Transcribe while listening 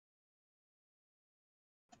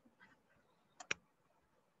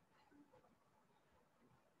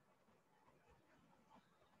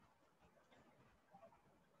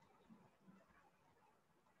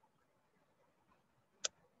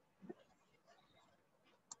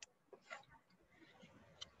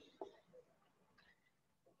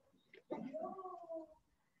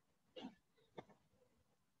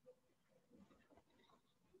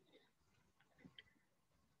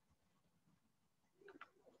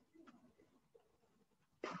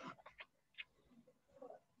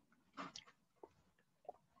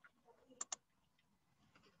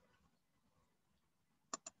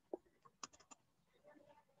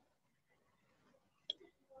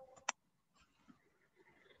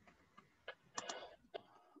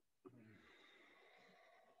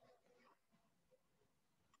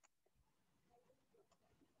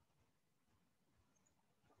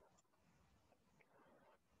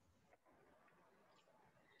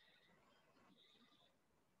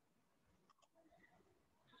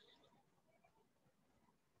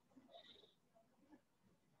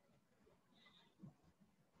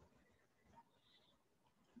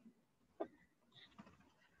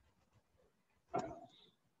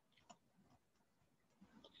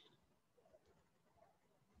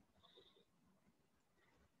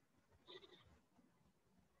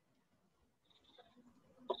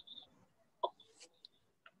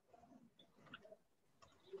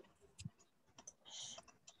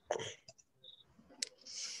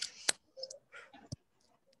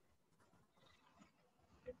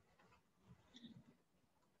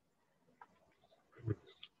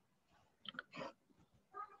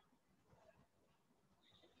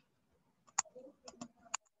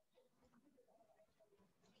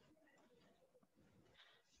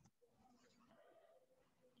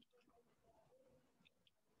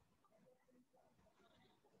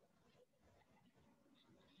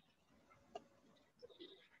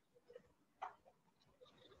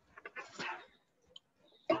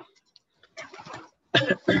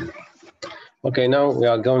Okay, now we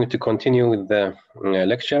are going to continue with the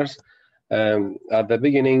lectures. At the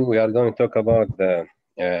beginning, we are going to talk about the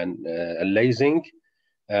aliasing,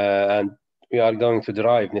 and we are going to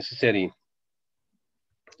derive necessary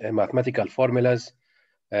mathematical formulas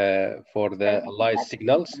for the aliased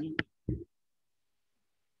signals.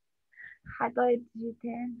 خطای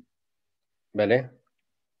دیجیتال بله.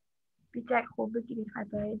 بیشتر خوب بگیری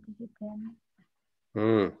خطای دیجیتال.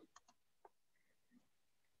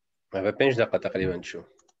 هذا 5 دقائق تقريبا شو.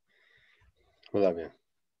 والله بين.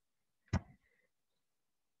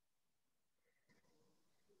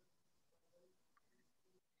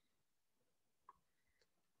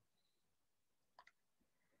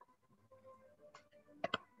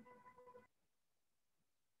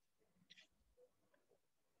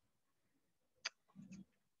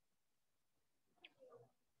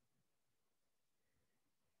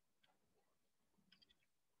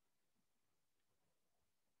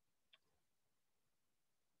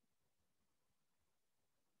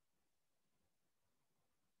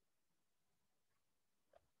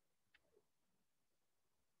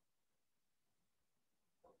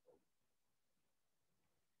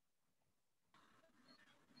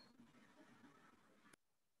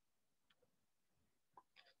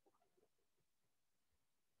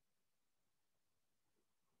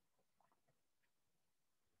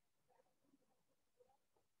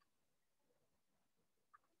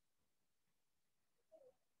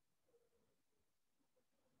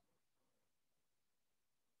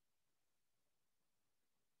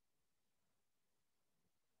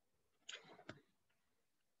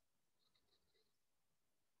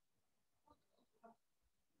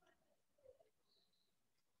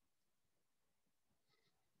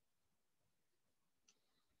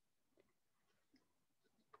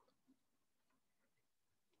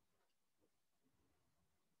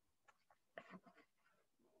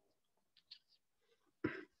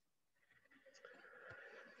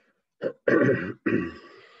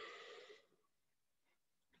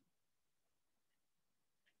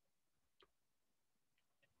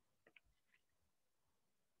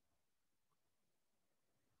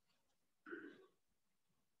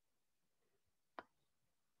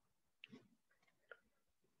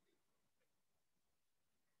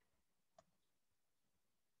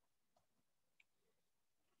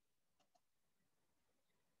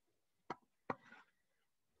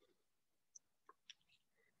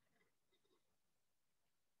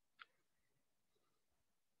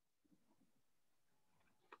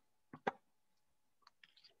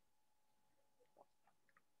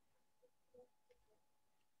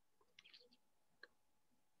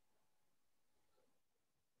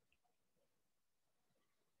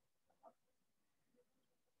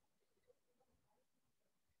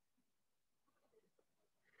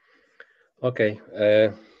 Okay,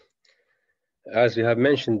 as we have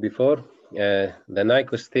mentioned before, the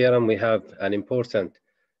Nyquist theorem, we have an important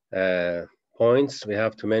points, we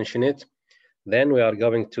have to mention it. Then we are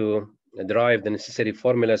going to derive the necessary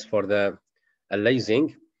formulas for the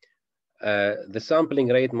aliasing. The sampling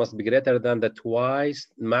rate must be greater than the twice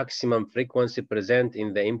maximum frequency present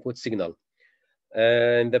in the input signal.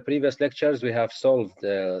 In the previous lectures, we have solved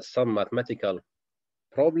some mathematical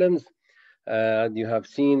problems. You have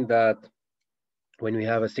seen that when we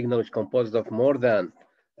have a signal which is composed of more than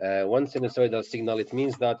one sinusoidal signal, it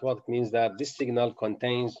means that what? It means that this signal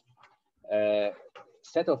contains a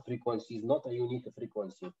set of frequencies, not a unique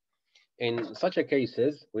frequency. In such a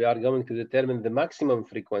cases, we are going to determine the maximum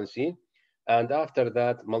frequency, and after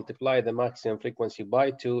that, multiply the maximum frequency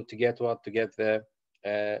by 2 to get what? To get the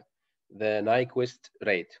Nyquist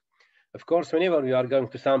rate. Of course, whenever we are going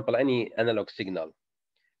to sample any analog signal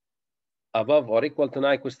above or equal to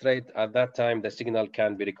Nyquist rate, at that time, the signal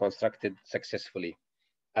can be reconstructed successfully.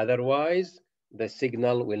 Otherwise, the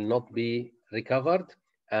signal will not be recovered,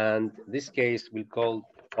 and this case we'll call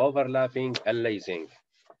overlapping aliasing.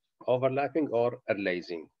 Overlapping or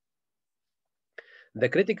aliasing. The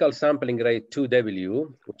critical sampling rate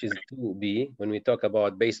 2W, which is 2B, when we talk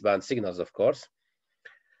about baseband signals, of course.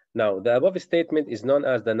 Now, the above statement is known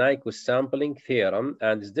as the Nyquist sampling theorem,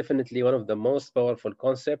 and is definitely one of the most powerful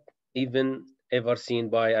concepts even ever seen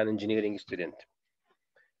by an engineering student.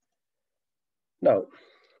 Now,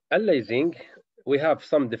 aliasing, we have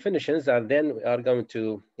some definitions, and then we are going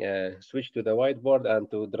to switch to the whiteboard and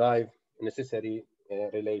to derive necessary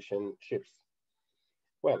relationships.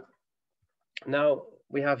 Well, now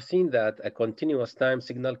we have seen that a continuous time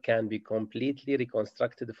signal can be completely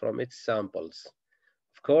reconstructed from its samples.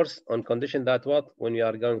 Of course, on condition that what? When we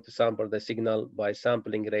are going to sample the signal by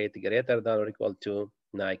sampling rate greater than or equal to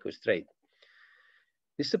Nyquist rate.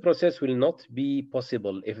 This process will not be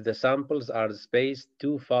possible if the samples are spaced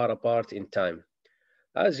too far apart in time.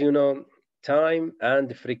 As you know, time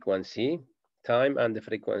and frequency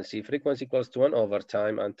equals to 1 over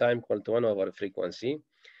time, and time equal to 1 over frequency.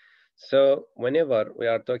 So whenever we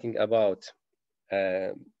are talking about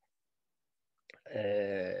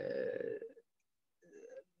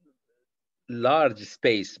large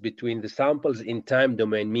space between the samples in time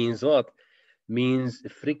domain means what? Means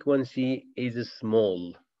frequency is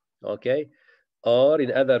small, okay? Or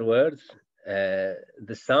in other words,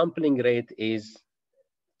 the sampling rate is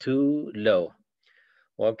too low,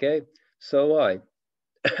 okay? So why?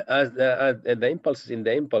 as the impulses in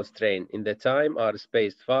the impulse train in the time are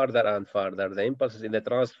spaced farther and farther, the impulses in the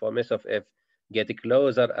transform S of F get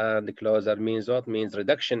closer and closer. Means what? Means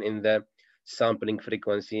reduction in the sampling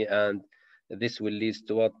frequency, and this will lead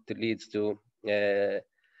to what? Leads to a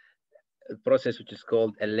process which is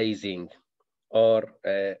called aliasing, or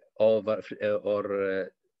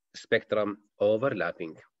spectrum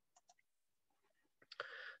overlapping.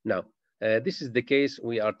 Now, this is the case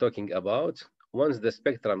we are talking about. Once the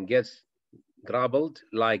spectrum gets garbled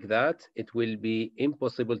like that, it will be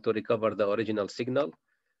impossible to recover the original signal.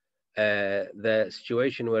 The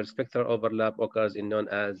situation where spectral overlap occurs is known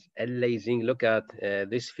as aliasing. Look at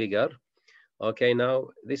this figure. Okay, now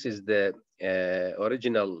this is the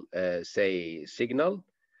original, say, signal,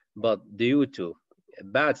 but due to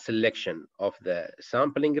bad selection of the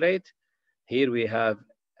sampling rate, here we have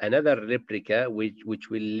another replica which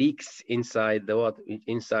will leaks inside the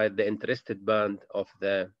interested band of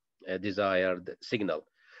the desired signal.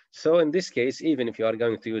 So in this case, even if you are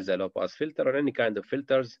going to use a low pass filter or any kind of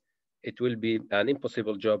filters, it will be an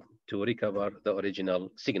impossible job to recover the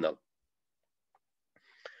original signal.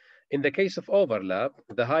 In the case of overlap,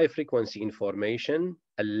 the high frequency information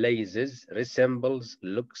aliases, resembles,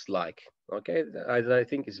 looks like. Okay, I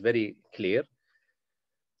think it's very clear.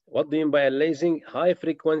 What do you mean by aliasing? High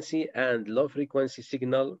frequency and low frequency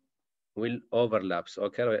signal will overlap,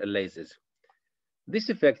 okay, or aliases. This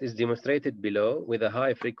effect is demonstrated below with a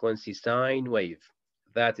high frequency sine wave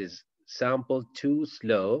that is sampled too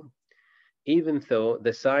slow, even though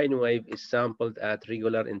the sine wave is sampled at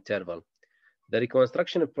regular interval. The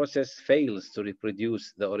reconstruction process fails to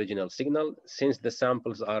reproduce the original signal since the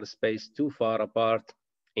samples are spaced too far apart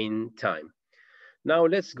in time. Now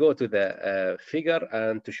let's go to the figure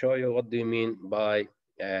and to show you what do you mean by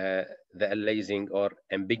the aliasing or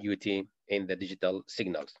ambiguity in the digital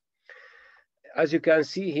signals. As you can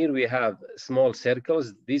see here, we have small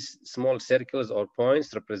circles. These small circles or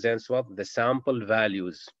points represents what? The sample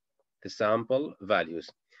values. The sample values.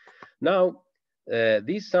 Now,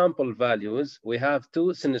 these sample values, we have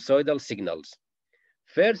two sinusoidal signals.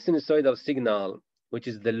 First sinusoidal signal, which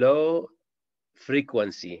is the low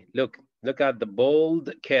frequency. Look at the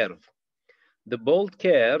bold curve. The bold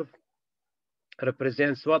curve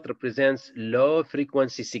represents what? Represents low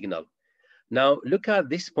frequency signal. Now look at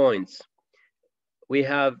these points. We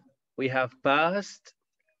have passed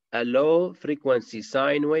a low frequency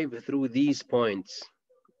sine wave through these points.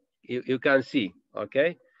 You can see,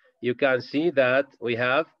 okay? You can see that we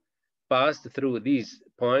have passed through these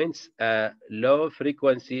points a low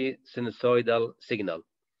frequency sinusoidal signal.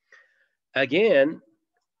 Again,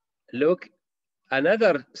 look,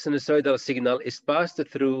 another sinusoidal signal is passed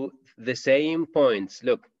through the same points.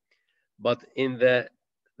 Look, but in the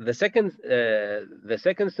second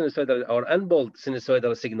sinusoidal or unbold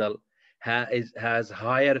sinusoidal signal has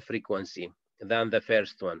higher frequency than the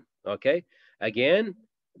first one. Okay, again,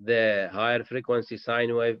 the higher frequency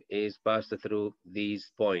sine wave is passed through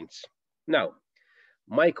these points. Now,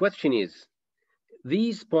 my question is,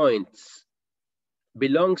 these points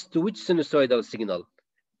belongs to which sinusoidal signal?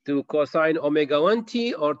 To cosine omega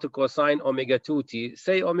 1t or to cosine omega 2t?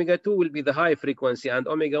 Say omega 2 will be the high frequency and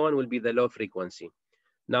omega 1 will be the low frequency.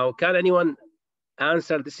 Now, can anyone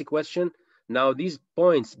answer this question? Now, these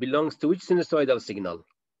points belongs to which sinusoidal signal?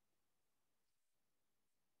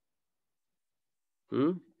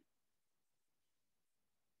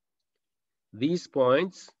 These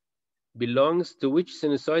points belongs to which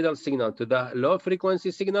sinusoidal signal? To the low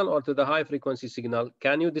frequency signal or to the high frequency signal?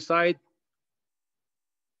 Can you decide?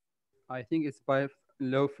 I think it's by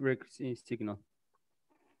low frequency signal.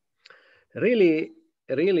 Really,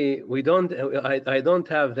 we don't. I don't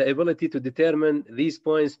have the ability to determine these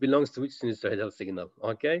points belongs to which sinusoidal signal.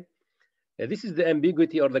 Okay, this is the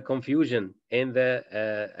ambiguity or the confusion in the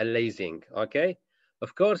aliasing. Okay,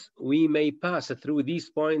 of course we may pass through these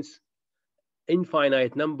points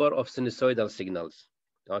infinite number of sinusoidal signals.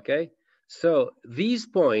 Okay, so these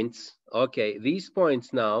points. Okay, these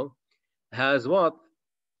points now has what?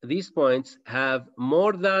 these points have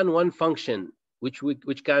more than one function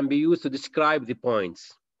which can be used to describe the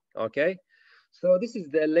points. Okay, so this is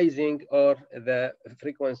the aliasing or the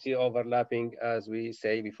frequency overlapping, as we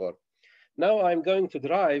say before. Now I'm going to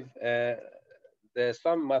derive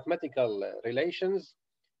some mathematical relations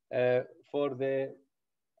for the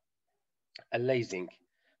aliasing.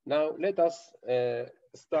 Now let us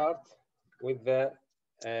start with the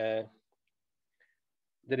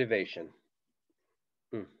derivation.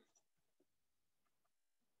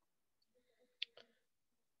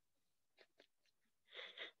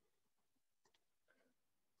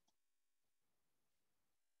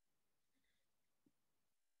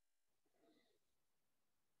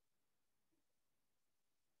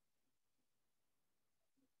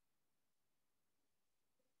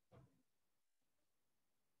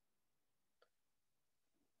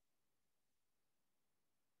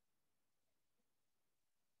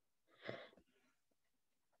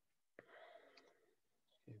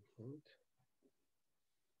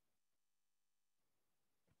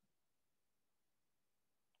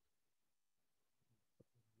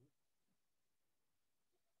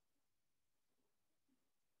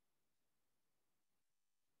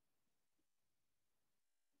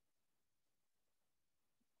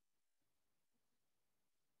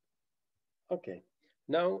 Okay,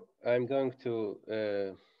 now I'm going to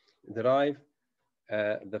derive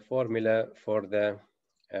the formula for the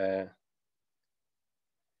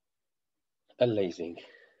aliasing.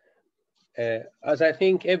 As I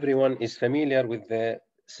think everyone is familiar with the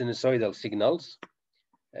sinusoidal signals,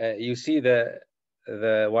 you see the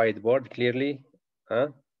whiteboard clearly, huh?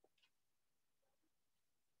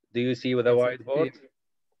 Do you see with the whiteboard?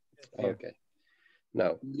 Yeah. Okay.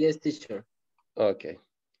 Now. Yes, teacher. Okay.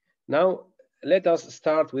 Now let us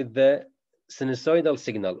start with the sinusoidal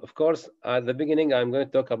signal. Of course, at the beginning, I'm going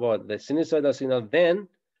to talk about the sinusoidal signal. Then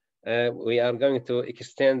we are going to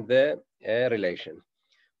extend the relation.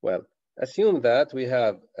 Well, assume that we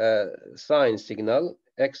have a sine signal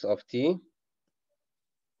x of t.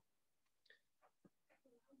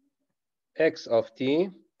 X of t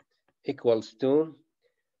equals to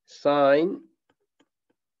sine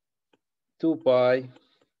 2 pi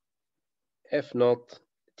f naught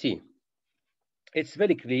t. It's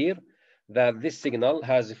very clear that this signal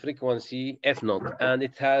has a frequency f naught and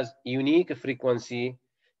it has unique frequency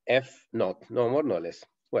f naught, no more, no less.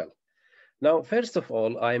 Well, now, first of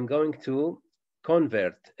all, I'm going to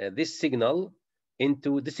convert this signal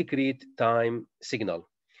into discrete time signal.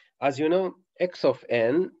 As you know, x of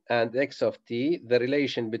n and x of t, the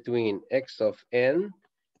relation between x of n,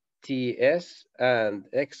 ts, and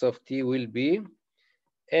x of t will be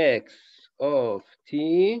x of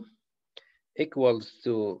t equals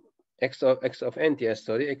to x of nts,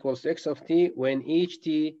 sorry, equals to x of t when each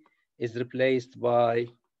t is replaced by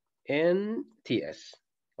nts.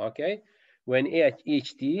 Okay, when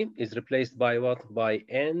each t is replaced by what? By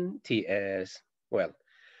nts. Well,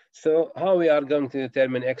 so how we are going to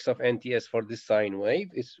determine x of nts for this sine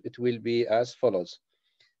wave is it will be as follows.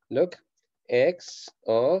 Look, x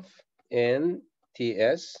of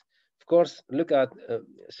nts. Of course, look at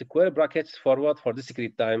square brackets for what? For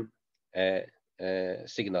discrete time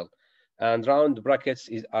signal, and round brackets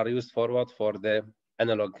are used for what? For the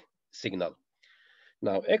analog signal.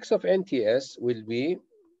 Now, x of nts will be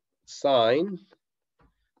sine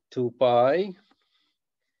 2 pi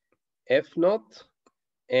f naught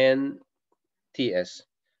nts.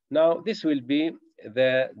 Now, this will be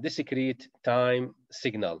the discrete time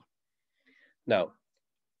signal. Now,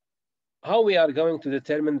 how we are going to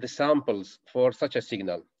determine the samples for such a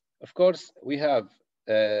signal? Of course, we are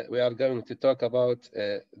going to talk about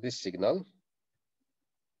this signal.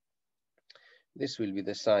 This will be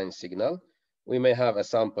the sine signal. We may have a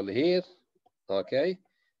sample here. Okay,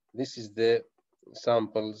 this is the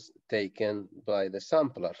samples taken by the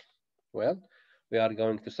sampler. Well, we are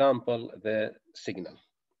going to sample the signal.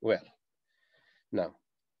 Well, now,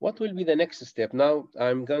 what will be the next step? Now,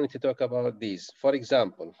 I'm going to talk about these. For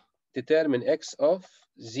example, determine x of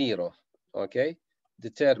 0, okay?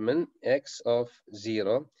 Determine x of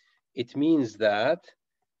 0. It means that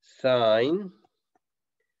sine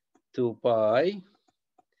 2 pi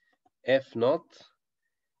f naught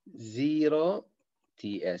 0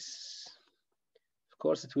 ts. Of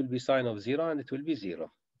course, it will be sine of 0 and it will be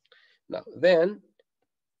 0. Now, then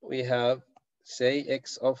we have, say,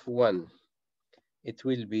 x of 1. It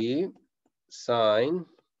will be sine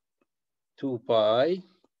 2 pi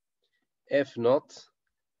f naught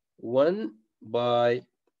 1 by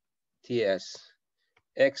ts.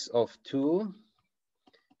 X of 2,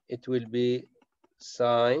 it will be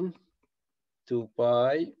sine 2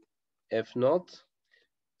 pi f naught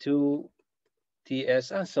 2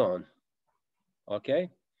 ts and so on. Okay,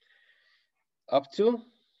 up to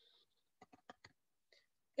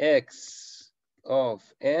x of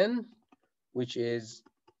n, which is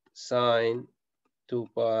sine 2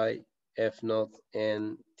 pi f naught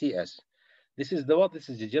n ts. This is the what? This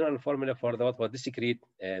is the general formula for the what? For discrete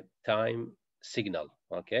time signal.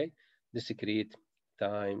 Okay, discrete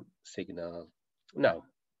time signal. Now,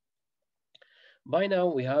 by now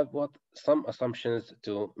we have what? Some assumptions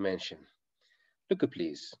to mention. Look,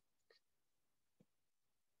 please.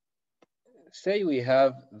 Say we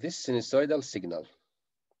have this sinusoidal signal.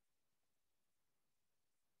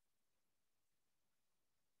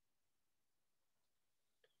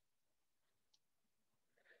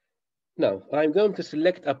 Now, I'm going to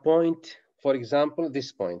select a point, for example,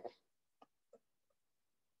 this point.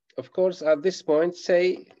 Of course, at this point,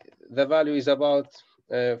 say the value is about,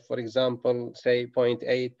 for example, say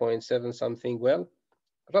 0.8, 0.7, something, well,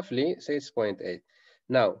 roughly, say it's 0.8.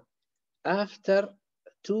 Now, after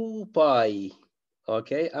 2 pi,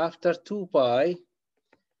 okay, after 2 pi,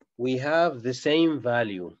 we have the same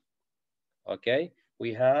value, okay?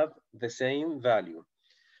 We have the same value.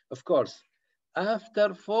 Of course,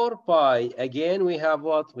 after 4 pi, again, we have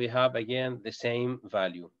what? We have, again, the same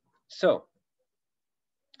value. So,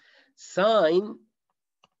 sine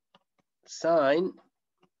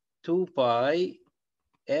 2 pi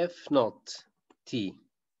f naught t,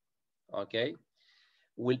 okay,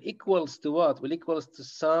 will equals to what? Will equals to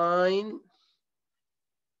sine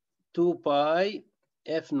 2 pi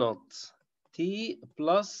f naught t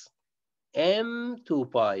plus m 2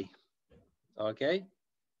 pi, okay?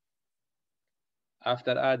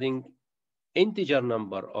 After adding integer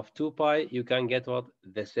number of 2 pi, you can get what?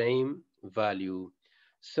 The same value.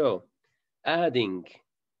 So adding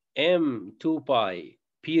m 2 pi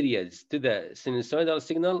periods to the sinusoidal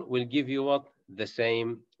signal will give you what? The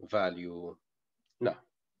same value. Now,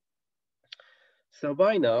 so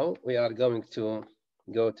by now we are going to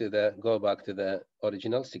go back to the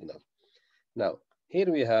original signal. Now,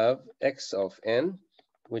 here we have x of n,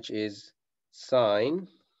 which is sine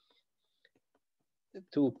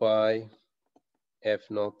 2 pi f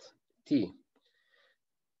naught t.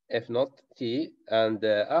 F naught t, and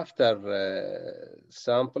after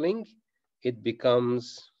sampling, it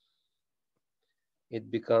becomes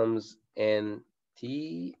NTS.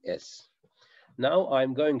 Now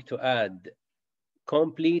I'm going to add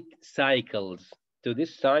complete cycles to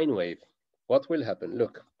this sine wave. What will happen?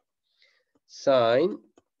 Look, sine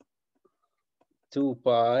 2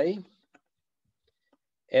 pi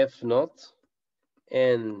f naught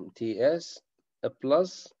NTS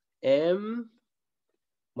plus m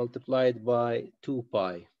multiplied by 2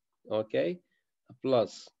 pi, okay,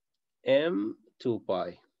 plus m 2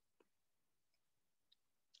 pi.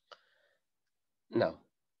 Now,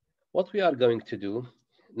 what we are going to do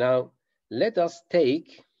now, let us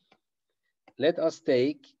take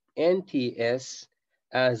NTS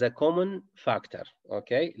as a common factor,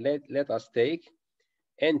 okay? Let us take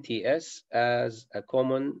NTS as a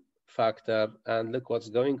common factor and look what's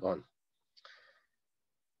going on.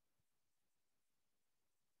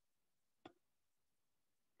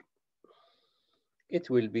 It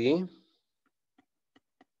will be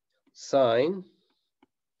sine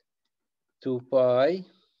 2 pi.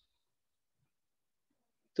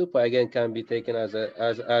 2 pi again can be taken as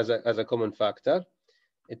a common factor.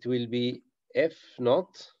 It will be f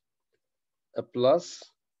naught plus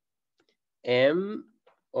m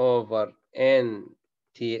over n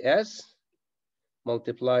ts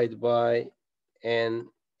multiplied by n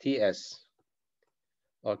ts.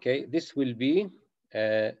 Okay, this will be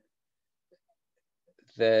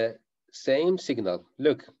the same signal.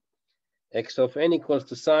 Look, x of n equals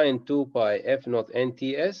to sine 2 pi f naught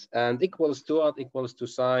nts and equals to what? Equals to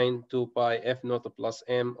sine 2 pi f naught plus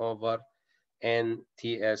m over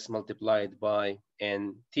nts multiplied by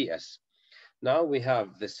nts. Now we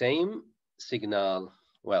have the same signal.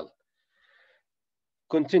 Well,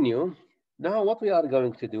 continue. Now what we are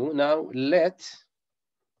going to do, now let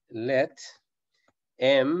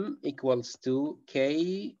m equals to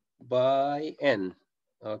k by n,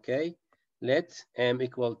 okay? Let m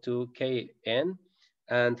equal to kn,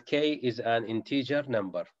 and k is an integer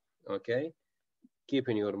number, okay? Keep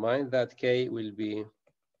in your mind that k will be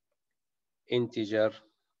integer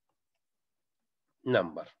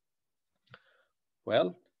number.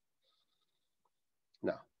 Well,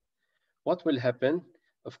 now, what will happen?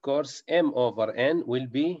 Of course, m over n will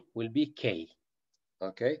be k,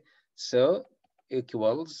 okay? So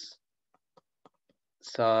equals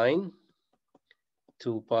sine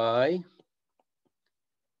 2 pi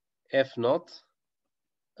f naught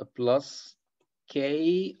plus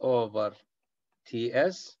K over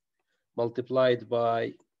TS multiplied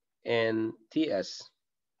by NTS.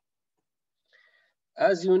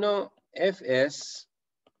 As you know, Fs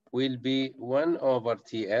will be 1 over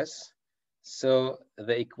Ts, so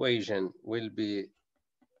the equation will be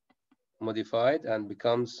modified and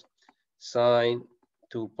becomes sine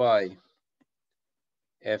 2 pi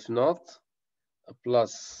F naught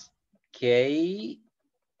plus K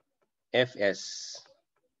Fs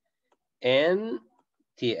N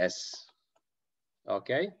Ts.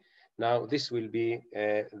 Okay, now this will be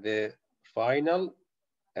the final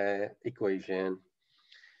equation.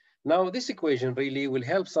 Now this equation really will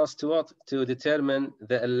help us to what? To determine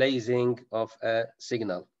the aliasing of a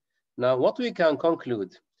signal. Now what we can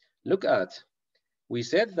conclude, look at, we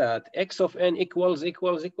said that x of n equals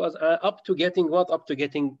up to getting what? Up to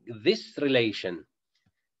getting this relation.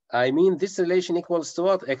 I mean this relation equals to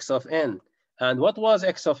what? X of n. And what was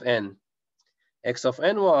x of n? X of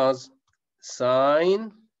n was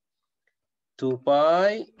sine 2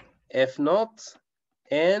 pi f naught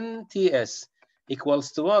n ts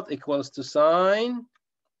equals to what? Equals to sine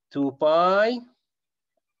 2 pi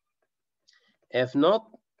f naught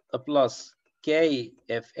plus k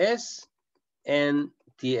fs n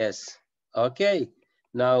ts. Okay,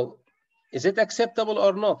 now is it acceptable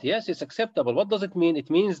or not? Yes, it's acceptable. What does it mean? It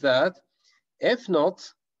means that f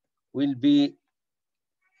naught will be,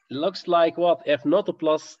 looks like what? F naught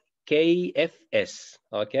plus kfs.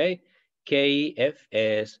 Okay,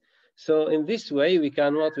 kfs. So in this way we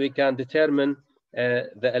can what? We can determine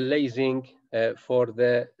the aliasing for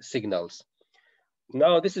the signals.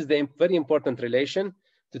 Now this is the very important relation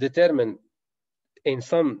to determine. In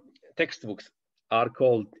some textbooks are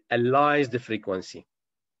called aliased frequency.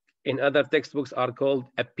 In other textbooks are called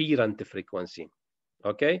apparent frequency.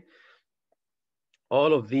 Okay,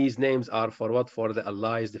 all of these names are for what? For the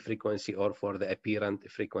aliased frequency or for the apparent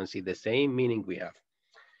frequency, the same meaning we have.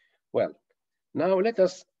 Well, now let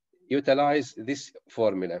us utilize this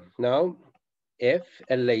formula. Now F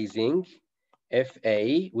aliasing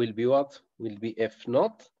FA will be what? Will be F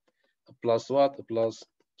naught plus what? Plus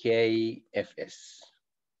KFS.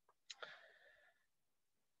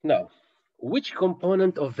 Now, which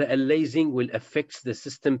component of the aliasing will affect the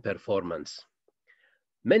system performance?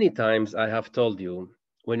 Many times I have told you,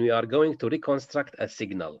 when we are going to reconstruct a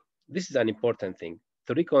signal, this is an important thing.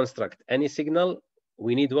 To reconstruct any signal,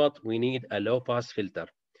 we need what? We need a low-pass filter.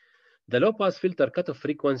 The low-pass filter cutoff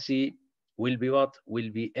frequency will be what? Will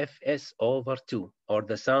be Fs over 2, or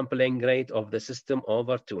the sampling rate of the system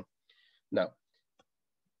over 2. Now,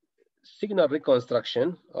 signal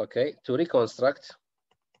reconstruction, okay, to reconstruct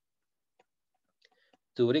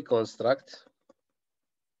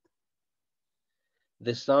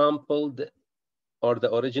the sampled or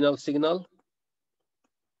the original signal,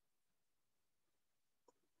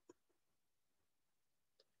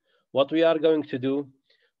 what we are going to do,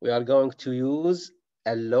 we are going to use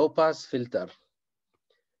a low-pass filter.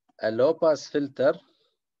 A low-pass filter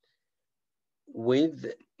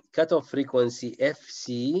with cutoff frequency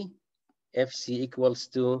FC equals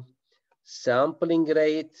to sampling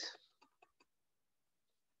rate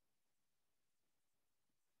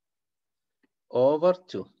over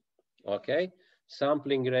 2. Okay,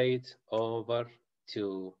 sampling rate over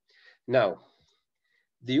 2. Now,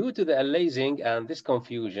 due to the aliasing and this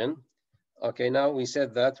confusion, okay, now we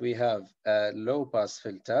said that we have a low-pass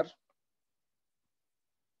filter.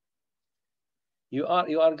 You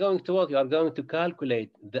are going to what? You are going to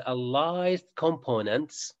calculate the aliased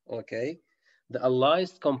components, okay? The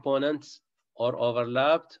aliased components or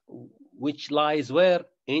overlapped, which lies where?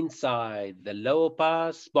 Inside the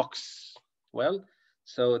low-pass box. Well,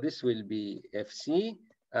 so this will be FC,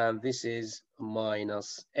 and this is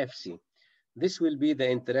minus FC. This will be the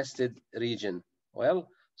interested region. Well,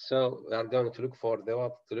 so we are going to look for the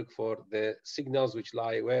what? To look for the signals which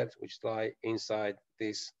lie where? Which lie inside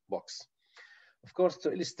this box. Of course,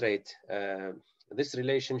 to illustrate this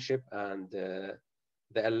relationship and the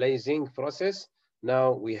aliasing process,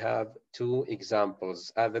 now we have two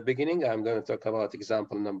examples. At the beginning, I'm going to talk about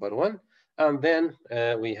example number 1, and then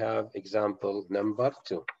we have example number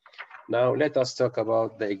 2. Now let us talk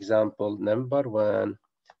about the example number 1.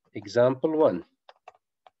 Example 1.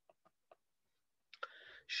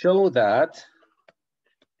 Show that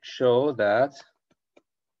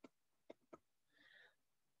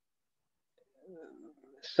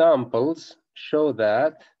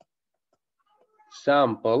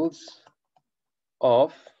samples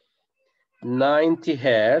of 90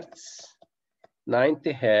 hertz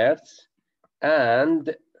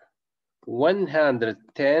and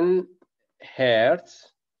 110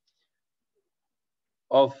 hertz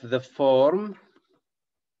of the form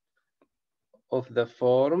of the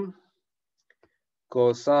form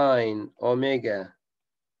cosine omega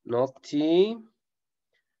not t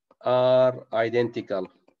are identical.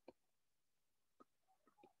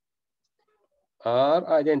 Are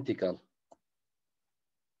identical.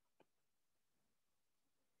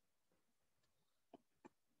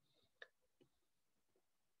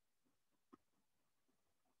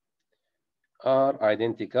 Are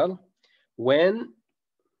identical when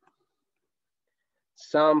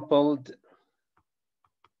sampled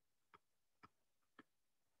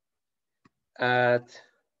at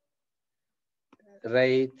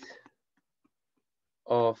rate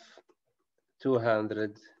of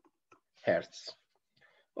 200 hertz.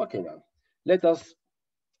 Okay, now let us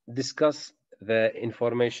discuss the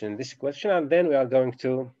information in this question, and then we are going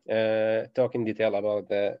to talk in detail about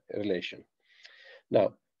the relation.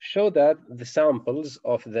 Now, show that the samples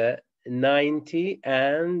of the 90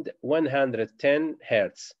 and 110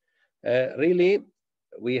 hertz. Really,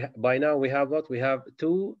 by now we have what? We have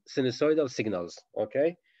two sinusoidal signals,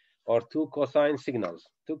 okay? Or two cosine signals,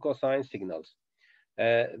 two cosine signals.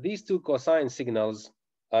 These two cosine signals,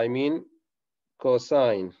 I mean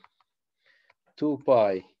cosine 2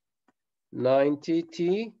 pi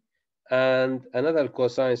 90t and another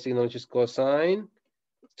cosine signal which is cosine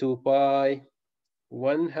 2 pi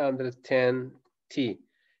 110t.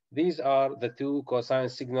 These are the two cosine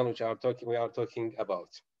signals which we are talking about.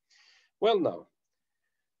 Well, now,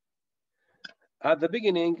 at the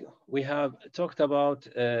beginning, we have talked about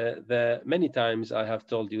many times I have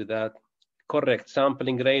told you that correct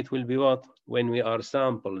sampling rate will be what? When we are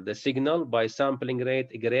sampled the signal by sampling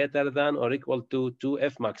rate greater than or equal to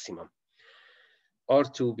 2f maximum or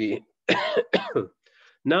 2b.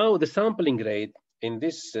 Now, the sampling rate in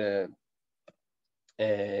this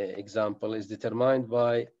example is determined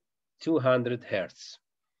by 200 hertz.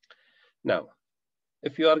 Now,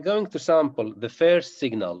 if you are going to sample the first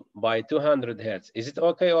signal by 200 hertz, is it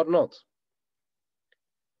okay or not?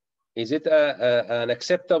 Is it an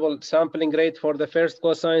acceptable sampling rate for the first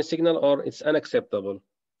cosine signal, or it's unacceptable?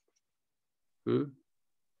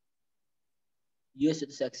 Yes,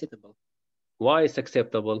 it's acceptable. Why it's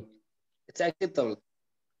acceptable? It's acceptable.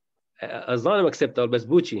 أظن acceptable بس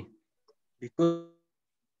بوشي.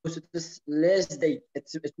 Because it is less than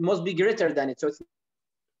it must be greater than it. So it's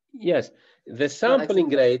yes, the sampling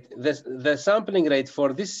rate, the sampling rate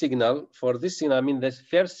for this signal, I mean this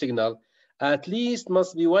first signal, at least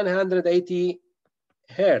must be 180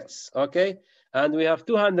 hertz, okay? And we have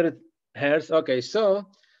 200 hertz, okay? So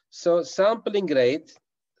sampling rate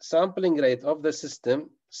of the system,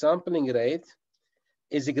 sampling rate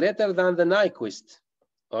is greater than the Nyquist,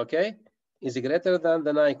 okay? Is greater than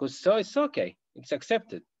the Nyquist, so it's okay, it's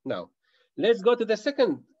accepted. Now, let's go to the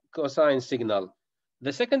second cosine signal.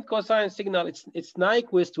 The second cosine signal, its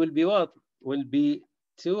Nyquist will be what? Will be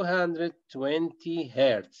 220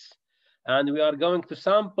 hertz. And we are going to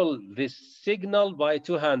sample this signal by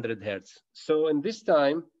 200 hertz. So in this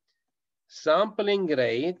time, sampling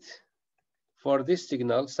rate for this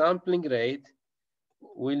signal, sampling rate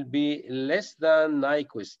will be less than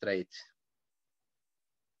Nyquist rate.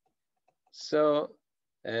 So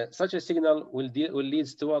such a signal will lead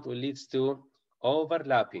to what? Will lead to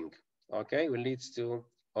overlapping. Okay, will lead to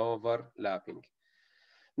overlapping.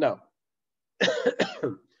 Now,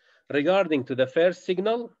 regarding to the first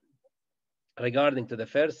signal,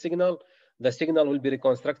 the signal will be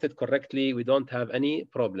reconstructed correctly. We don't have any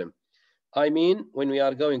problem. I mean, when we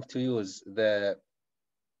are going to use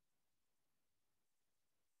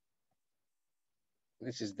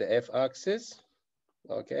this is the f-axis,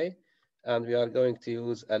 okay, and we are going to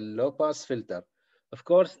use a low-pass filter. Of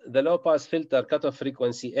course, the low-pass filter cutoff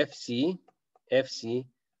frequency FC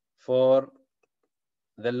for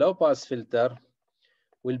the low-pass filter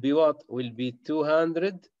will be what? Will be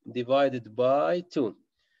 200 divided by 2.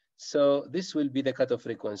 So this will be the cutoff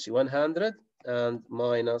frequency, 100 and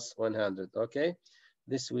minus 100, okay?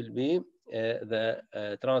 This will be the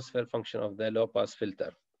transfer function of the low-pass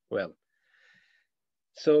filter. Well,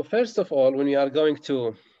 so first of all, when we are going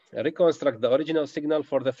to reconstruct the original signal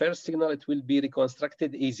for the first signal, it will be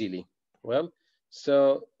reconstructed easily. Well,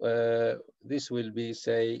 so this will be,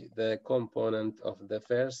 say, the component of the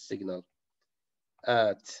first signal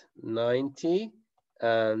at 90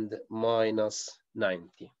 and minus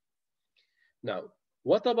 90. Now,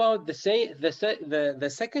 what about the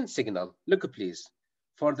second signal? Look, please.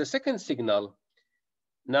 For the second signal,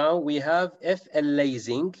 now we have F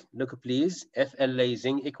aliasing. Look, please. F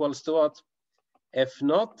aliasing equals to what? F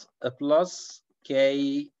naught plus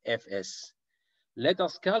KFS. Let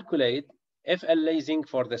us calculate F aliasing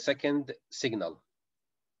for the second signal.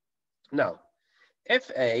 Now,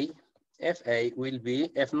 FA FA will be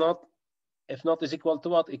F naught is equal to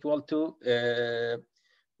what? Equal to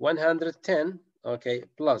 110, okay,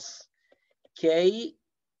 plus K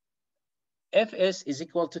Fs is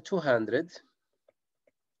equal to 200,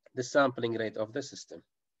 the sampling rate of the system.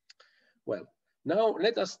 Well, now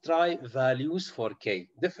let us try values for K,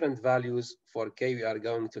 different values for K. We are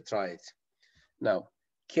going to try it. Now,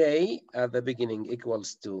 K at the beginning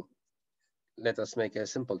equals to, let us make a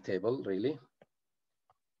simple table, really.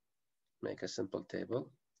 Make a simple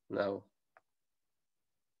table. Now,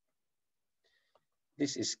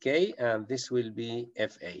 this is K and this will be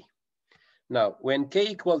FA. Now, when K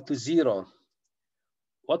equal to 0,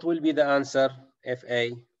 what will be the answer?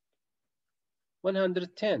 FA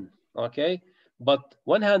 110, okay? But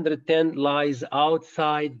 110 lies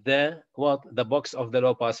outside the what? The box of the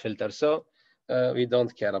low pass filter. So we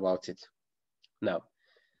don't care about it. Now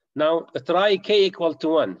try K equal to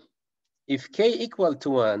 1. If K equal to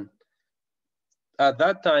 1, at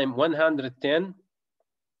that time 110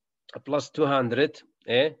 plus 200,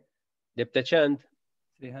 جبت كم؟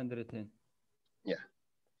 310. Yeah,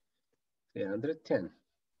 310.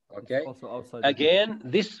 Okay. Also outside again,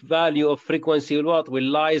 this value of frequency will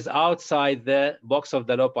lies outside the box of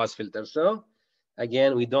the low pass filter. So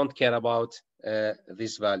again, we don't care about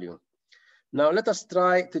this value. Now let us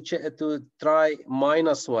try to try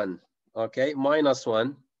 -1. Okay,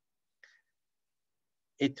 -1.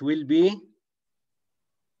 It will be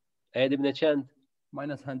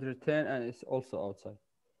minus 110 and it's also outside.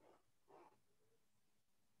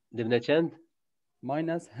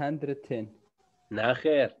 minus 110.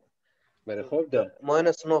 ناخير برخوب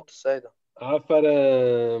minus naught سيدة.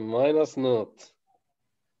 minus naught.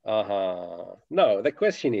 No, the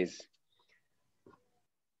question is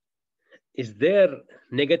there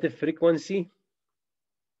negative frequency?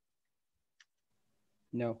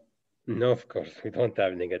 No. No, of course, we don't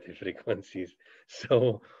have negative frequencies.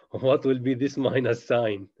 So what will be this minus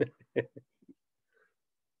sign?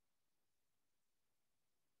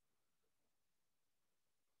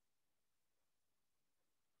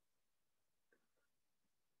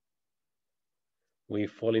 We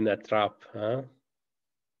fall in a trap, huh?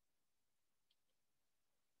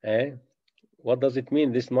 What does it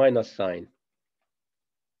mean, this minus sign?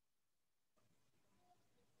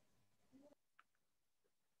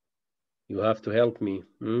 You have to help me.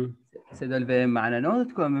 سيد الفي معنا نو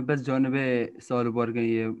تكون بس جانبه سالب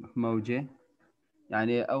ورقي موجه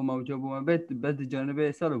يعني او موجه بما بس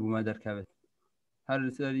جانبه سالب وما در كبت هر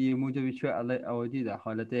سری موجه شوي على اودي ده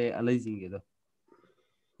حالته اليزنج ده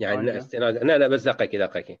يعني لا بس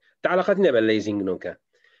دقيقة تعلقتنا بالليزنج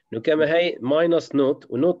نوكا ما هي ماينس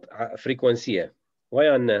نوت ونوت فريكونسية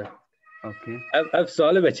ويانا اوكي اف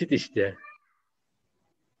سالبة شي تشته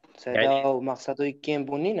سيدا مقصده كين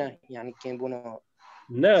بونينا يعني كين بونا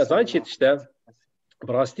لا زين شي تشته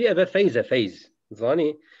براستي ابا فيز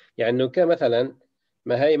زاني يعني نوكا مثلا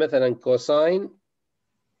ما هي مثلا كوساين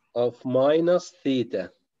اوف ماينس ثيتا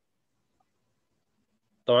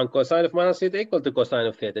طبعا كوساين اوف ماينس ثيتا ايكوال تو كوساين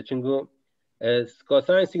اوف ثيتا شنو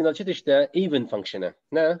كوساين سيجنال شي تشته ايفن فانكشنه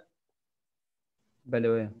نا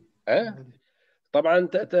بلوي طبعا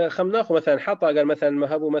خلينا ناخذ مثلا حطها قال مثلا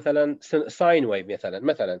ما هبو مثلا ساين ويف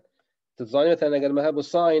مثلا تتظني مثلا قال ما هبو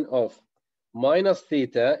ساين اوف minus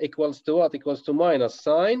theta equals to what? Equals to minus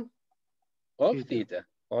sine of theta.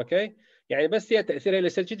 اوكي يعني بس هي تاثيرها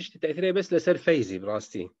لسر تاثيرها بس لسر فيزي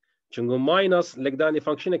براستي شنو ماينس لقداني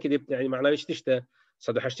فانكشن كده يعني معناه ايش تشته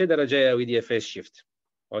صدق 8 درجه ويدي فيز شيفت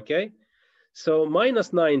اوكي so minus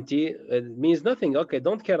 90 means nothing. Okay,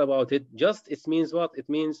 don't care about it, just it means what? It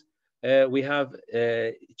means we have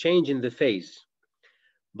a change in the phase.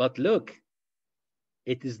 But look,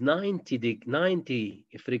 it is 90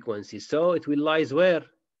 frequency, so it will lies where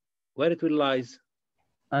it will lies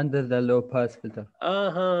under the low pass filter.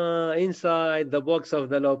 Inside the box of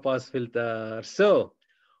the low pass filter. So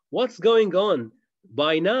what's going on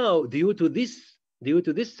by now due to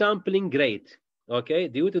this sampling rate? Okay,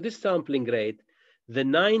 due to this sampling rate, the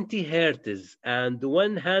 90 hertz and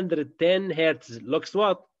 110 hertz looks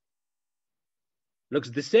what? Looks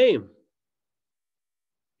the same,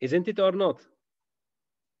 isn't it or not?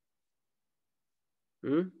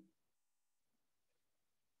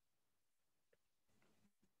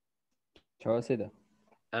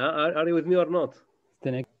 Are you with me or not?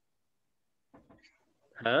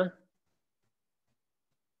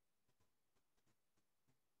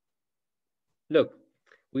 Look,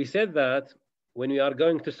 we said that when we are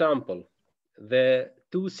going to sample the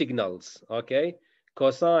two signals, okay,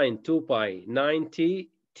 cosine 2 pi 90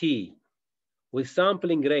 t with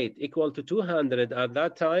sampling rate equal to 200 at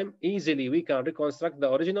that time, easily we can reconstruct the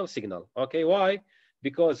original signal. Okay, why?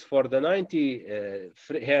 because for the 90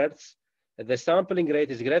 hertz, the sampling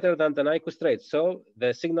rate is greater than the Nyquist rate. So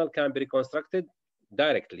the signal can be reconstructed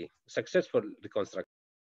directly, successful reconstruction.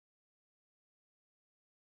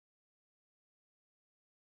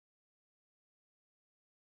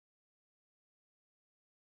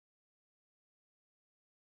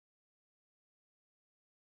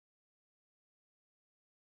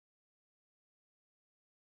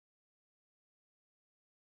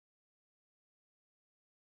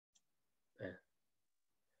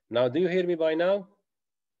 Now, do you hear me by now?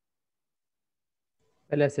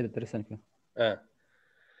 بلا سيدة ترسنك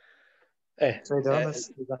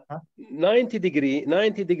 90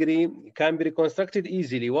 degree can be reconstructed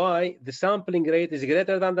easily. Why? The sampling rate is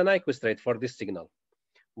greater than the Nyquist rate for this signal.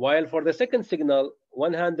 While for the second signal,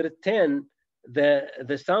 110,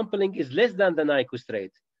 the sampling is less than the Nyquist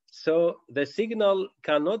rate. So the signal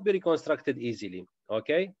cannot be reconstructed easily,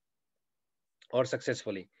 okay? Or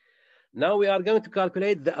successfully. Now we are going to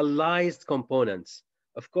calculate the aliased components.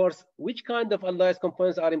 Of course, which kind of aliased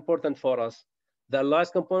components are important for us? The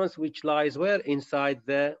aliased components which lies where? Inside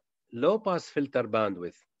the low pass filter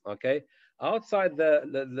bandwidth, okay? Outside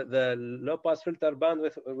the low pass filter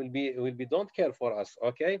bandwidth will be don't care for us,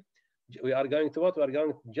 okay? We are going to what? We are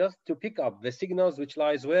going just to pick up the signals which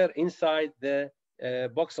lies where? Inside the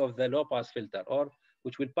box of the low pass filter, or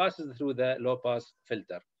which will pass through the low pass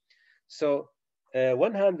filter. So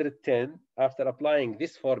 110, after applying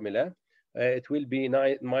this formula, it will be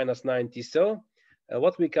minus 90. So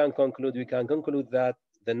what we can conclude that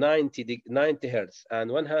the 90 hertz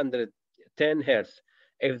and 110 hertz,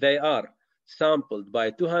 if they are sampled by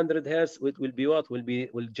 200 hertz, it will be what?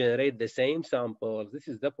 Will generate the same samples. This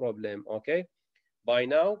is the problem, okay? By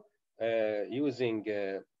now, using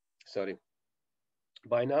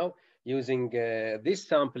this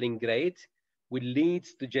sampling rate will lead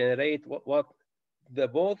to generate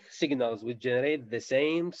both signals will generate the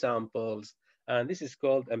same samples, and this is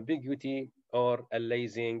called ambiguity or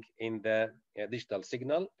aliasing in the digital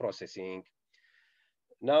signal processing.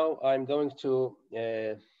 Now I'm going to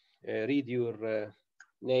read your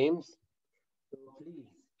names. So please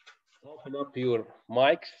open up your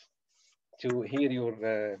mics to hear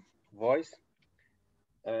your voice.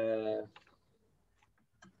 To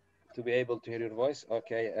be able to hear your voice.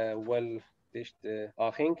 Okay,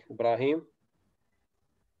 Aching, Ibrahim.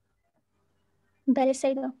 بله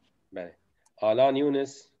سيدة. بله. آلان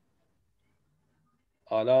يونس.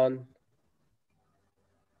 آلان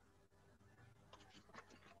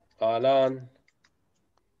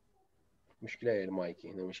مشكلة المايك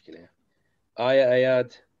هنا مشكلة. آية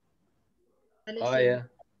أياد. آية.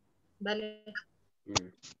 بله.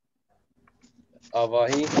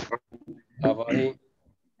 أواهي. بله.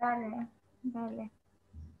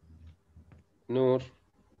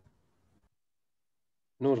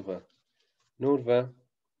 نورفا.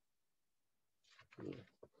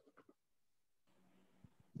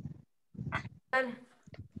 بله.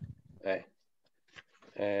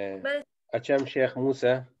 أشم شيخ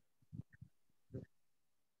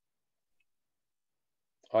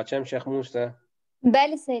موسى.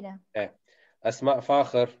 بله سيدة. أسماء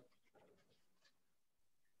فاخر.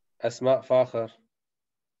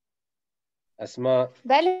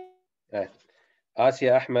 بله.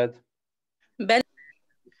 آسيا أحمد. بله.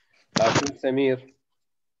 آسيم سمير.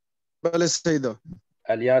 بله سيدة.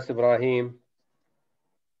 الياس إبراهيم.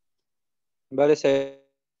 بله سيدة.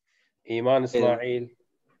 إيمان إسماعيل.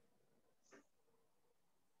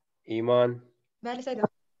 بله سيدة.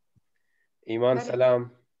 إيمان بله.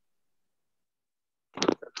 سلام.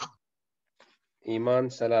 إيمان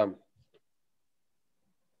سلام.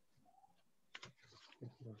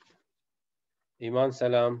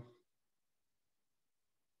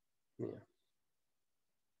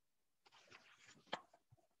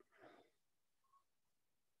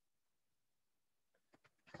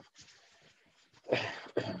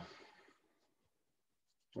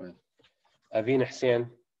 أفين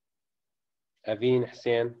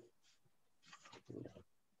حسين.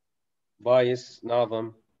 بايس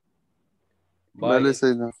ناظم. بله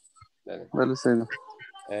سيدة.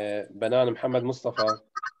 بنان محمد مصطفى.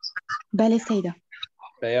 بله سيدة.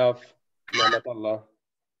 بياف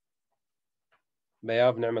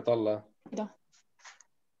نعمة الله. ده.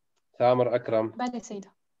 ثامر أكرم. بله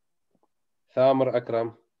سيدة.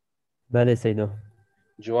 بله سيدة.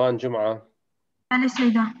 جوان جمعة. بله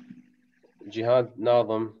سيدة. جهاد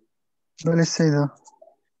ناظم. بله سيدة.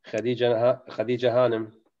 خديجة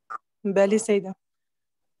هانم. بله سيدة.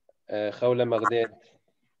 خولة مغداد.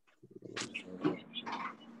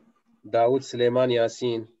 داود سليمان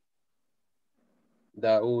ياسين.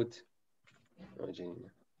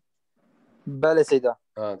 بله سيدة.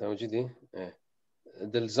 موجودي.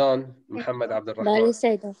 دلزان محمد عبد الرحمن. بله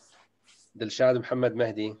سيدة. دلشاد محمد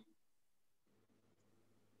مهدي.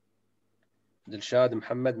 دلشاد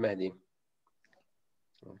محمد مهدي.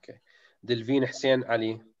 اوكي. دلفين حسين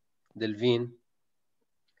علي.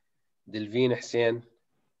 دلفين حسين.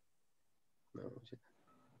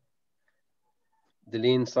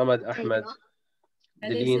 دلين صمد احمد.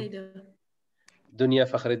 دلين. دنيا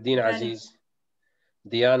فخر الدين عزيز.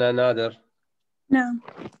 ديانا نادر. نعم.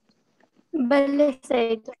 بله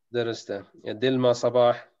سيدة. درسته. دلما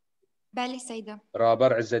صباح. بله سيدة.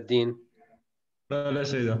 رابر عز الدين. بله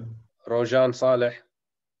سيدة. روجان صالح.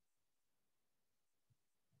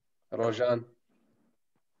 روجان.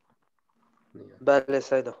 بله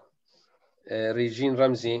سيدة. ريجين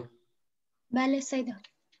رمزي. بله سيدة.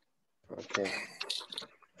 اوكي.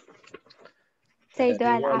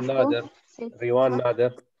 سيدة ريوان نادر. ريوان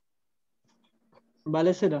نادر.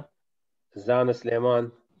 بله سيدة. زان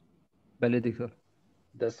سليمان. بله دكتور.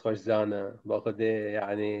 دس خوش زانا باخذ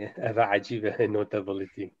يعني أذى عجيبة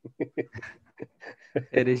نوتابيلتي.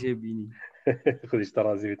 ايش بيني. خذ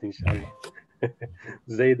اشترى زيت ان شاء الله.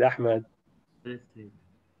 زيد احمد.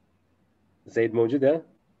 زيد موجودة؟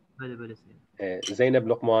 بله زينب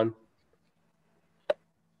لقمان.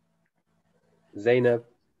 زينب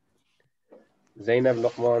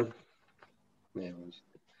لقمان.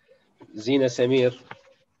 زينة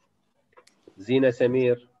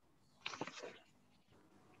سمير.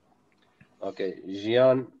 اوكي.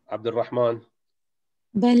 جيان عبد الرحمن.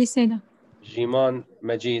 بله سيدة. جيمان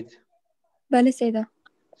مجيد. بله سيدة.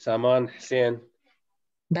 سامان حسين.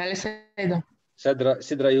 بله سيدة.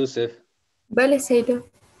 سدرة يوسف. بله سيدة.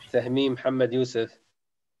 تهمي محمد يوسف.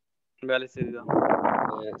 بله سيدة.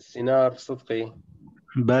 سينار صدقي.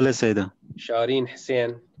 بله سيدة. شارين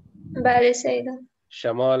حسين. بله سيدة.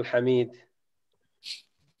 شمال حميد.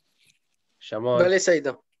 شمال. بله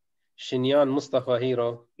سيدة. شنيان مصطفى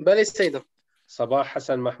هيرو. بله سيدة. صباح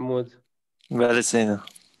حسن محمود. بله سيدة.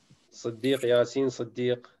 صديق ياسين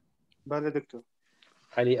صديق. بله دكتور.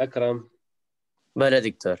 علي أكرم. بله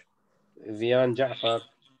دكتور. فيان جعفر.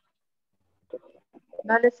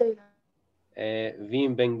 بله سيدة.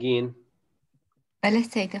 فين بنجين. بله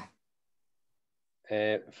سيدة.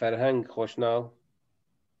 فرهنگ خوشناو.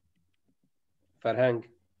 فرهنگ.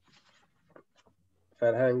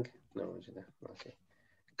 اوكي.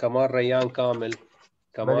 كمال ريان كامل.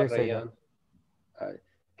 كمال ريان.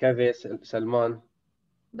 كافي سلمان.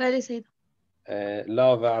 بله سيدة.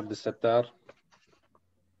 لافا عبد الستار.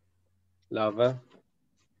 لافا.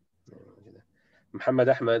 محمد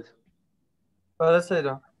أحمد. بله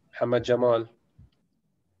سيدة. محمد جمال.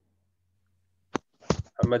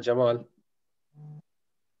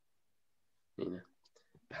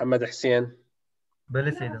 محمد حسين.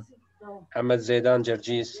 بله سيدة. محمد زيدان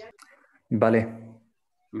جرجيس. بله.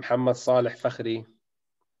 محمد صالح فخري.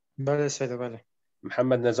 بله سيدة. بله.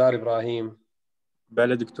 محمد نزار إبراهيم.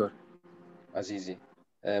 بله دكتور. عزيزي.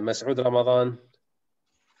 مسعود رمضان.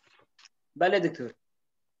 بله دكتور.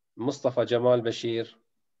 مصطفى جمال بشير.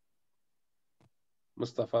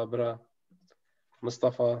 مصطفى برا.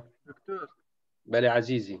 مصطفى. دكتور. بلي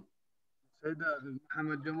عزيزي. سيدة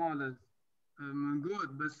محمد جمال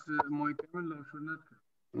موجود بس ما يكمل له شو نذكر.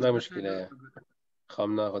 لا مشكلة.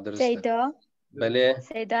 خامنا غدرسته. سيدة. بلي.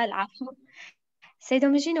 سيدة العفو. سيدة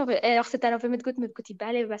مجينا أخت أنا في متقولي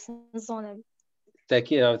بالي بس نظام.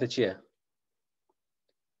 تأكيد أنا بتشيه.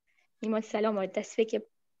 إيمان سلام ودست فيك.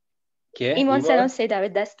 كي؟ إيمان سلام سيدة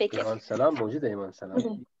ودست فيك. إيمان سلام موجودة. إيمان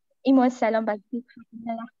سلام. إيمان سلام بعد.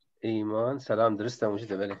 إيمان سلام درسته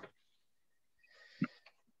موجودة بلي.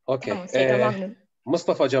 أوكي. سيدة مغنون.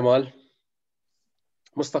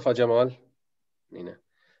 مصطفى جمال. هنا.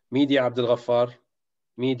 ميديا عبد الغفار.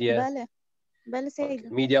 ميديا. بله سيدة.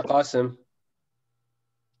 ميديا قاسم.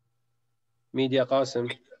 ميديا قاسم.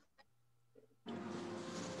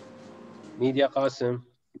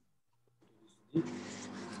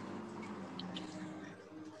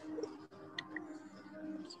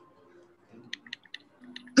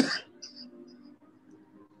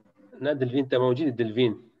 لا دلفين انت موجود.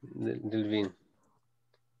 دلفين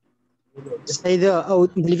سيدة أو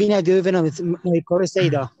دلفين هدوفنا ميكور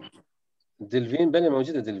سيدة. دلفين بلي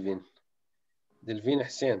موجودة. دلفين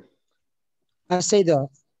حسين. السيدة.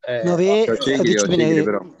 نوفي.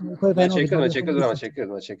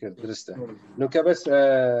 ما شكر درسته. نوكا بس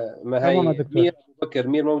ما هي مير أبو بكر.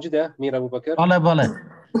 مير موجودة. مير أبو بكر. بله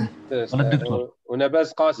دكتور.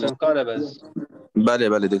 ونبز قاسم كانبز.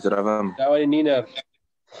 بله دكتور أفهم. داوي نينر.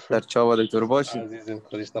 ترشوا دكتور باشي. عزيزي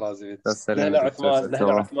خذ اشترى زيت. نهلا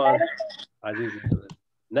عثمان. عزيزي.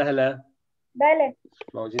 نهلة. بله.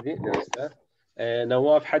 موجودين.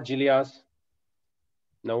 نواف حج الياس.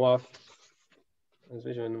 نواف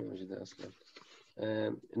موجودة أصلا.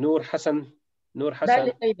 نور حسن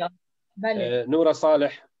بالي سيدة. بالي. نورة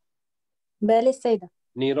صالح. بالي سيدة.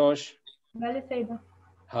 نيروش. بالي سيدة.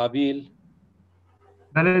 هابيل.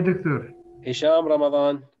 بلى دكتور. هشام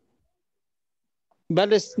رمضان.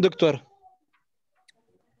 بلى دكتور.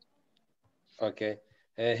 اوكي.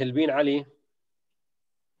 هلبين علي.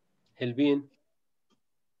 هلبين.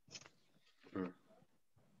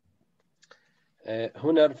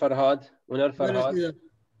 هنر فرهاد. هنر فرهاد.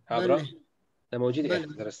 عبرة. ده موجود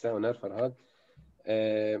درسته هنر فرهاد.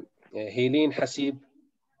 هيلين حسيب.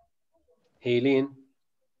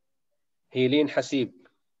 هيلين حسيب.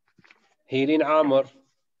 هيلين عامر.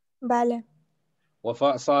 بله.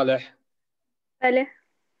 وفاء صالح. بله.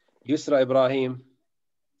 يسرى إبراهيم.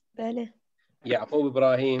 بله. يعقوب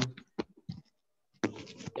إبراهيم.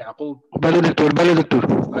 يعقوب. بلى دكتور. بلى دكتور.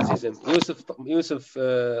 عزيزم. يوسف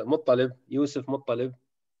مطلب. يوسف مطلب.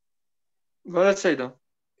 بلى سيدة.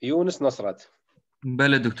 يونس نصرت.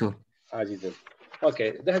 بلى دكتور. عزيزم.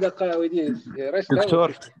 اوكي ده دقيقة ودي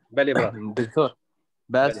دكتور. بلي برا. دكتور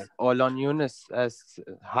بس بله. اولان يونس اس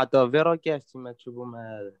حتى ورا كاشتي ما تشوفوا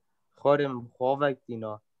ما خورم خوفك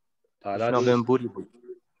دينا شنو بنبوري بود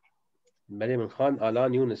بلي من خان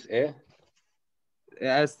آلان يونس ايه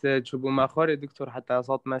اس تشوفوا ما خوري دكتور حتى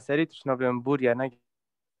صوت ما سريت شنو بنبوري انا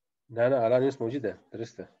لا آلان يونس موجودة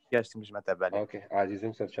درسته كاشتي مش متابع اوكي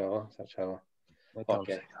عزيزم سرچاوا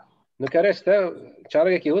اوكي نكرشته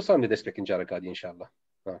چارك كي وصل بدسبك ان جارك ان شاء الله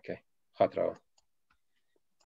اوكي خاطره